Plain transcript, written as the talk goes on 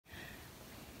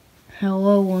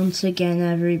Hello once again,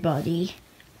 everybody.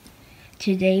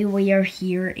 Today we are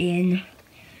here in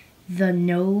the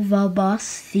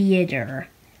Novabus Theater,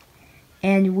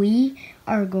 and we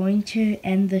are going to,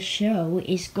 and the show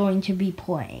is going to be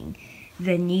playing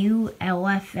the new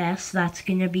LFS that's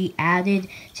going to be added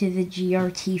to the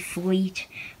GRT fleet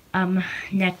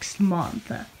next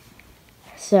month.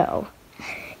 So,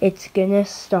 it's gonna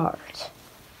start.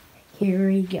 Here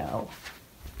we go.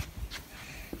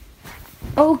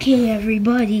 Okay,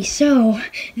 everybody, so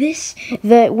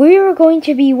we are going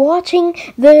to be watching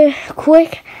the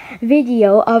quick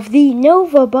video of the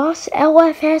Novabus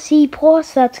LFSe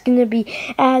Plus that's going to be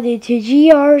added to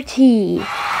GRT.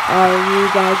 Are you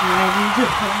guys ready to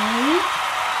play?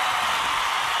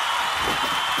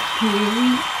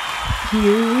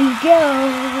 Here we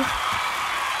go.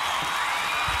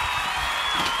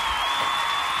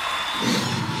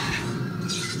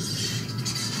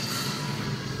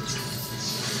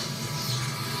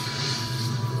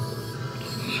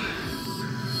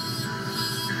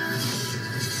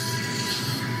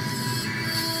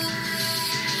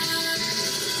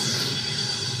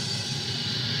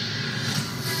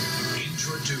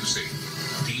 Introducing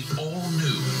the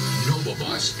all-new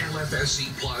Novabus LFSe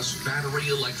Plus battery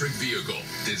electric vehicle,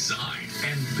 designed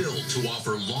and built to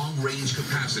offer long-range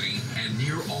capacity and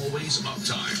near-always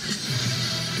uptime.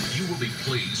 You will be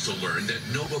pleased to learn that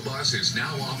Novabus is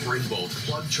now offering both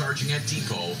plug charging at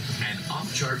depot and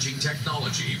up-charging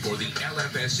technology for the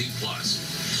LFSe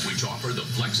Plus, which offer the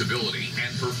flexibility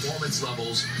and performance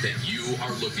levels that you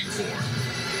are looking for.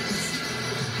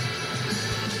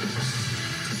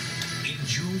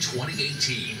 June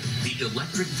 2018, the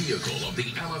electric vehicle of the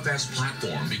LFS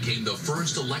platform became the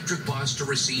first electric bus to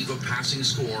receive a passing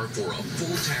score for a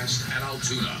full test at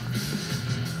Altoona.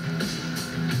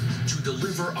 To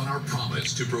deliver on our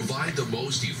promise to provide the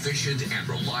most efficient and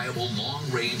reliable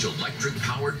long-range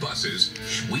electric-powered buses,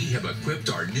 we have equipped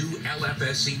our new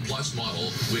LFSe Plus model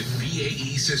with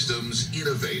BAE Systems'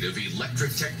 innovative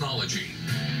electric technology.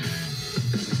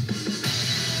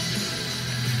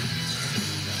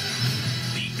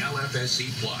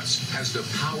 LFSe Plus has the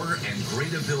power and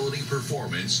gradability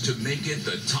performance to make it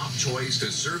the top choice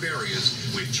to serve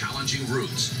areas with challenging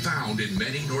routes found in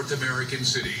many North American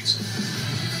cities.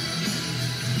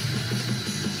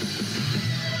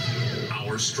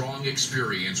 Our strong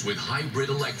experience with hybrid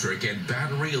electric and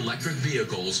battery electric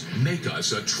vehicles make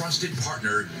us a trusted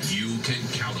partner you can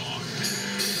count on.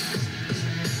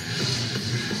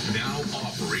 Now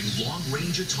offering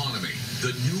long-range autonomy,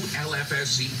 the new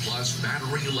LFSe Plus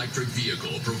battery electric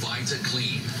vehicle provides a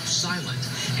clean, silent,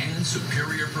 and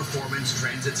superior performance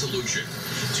transit solution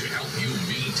to help you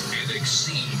meet and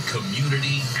exceed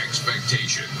community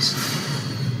expectations.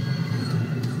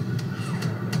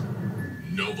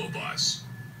 Novabus.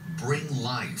 Bring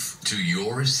life to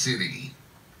your city.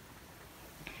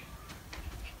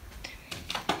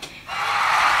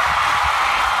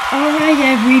 Alright,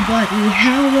 everybody,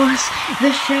 how was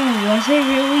the show? Was it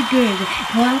really good?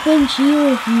 Clap and cheer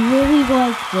if you really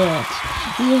liked it.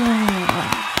 Yeah.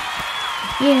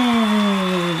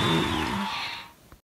 Yay.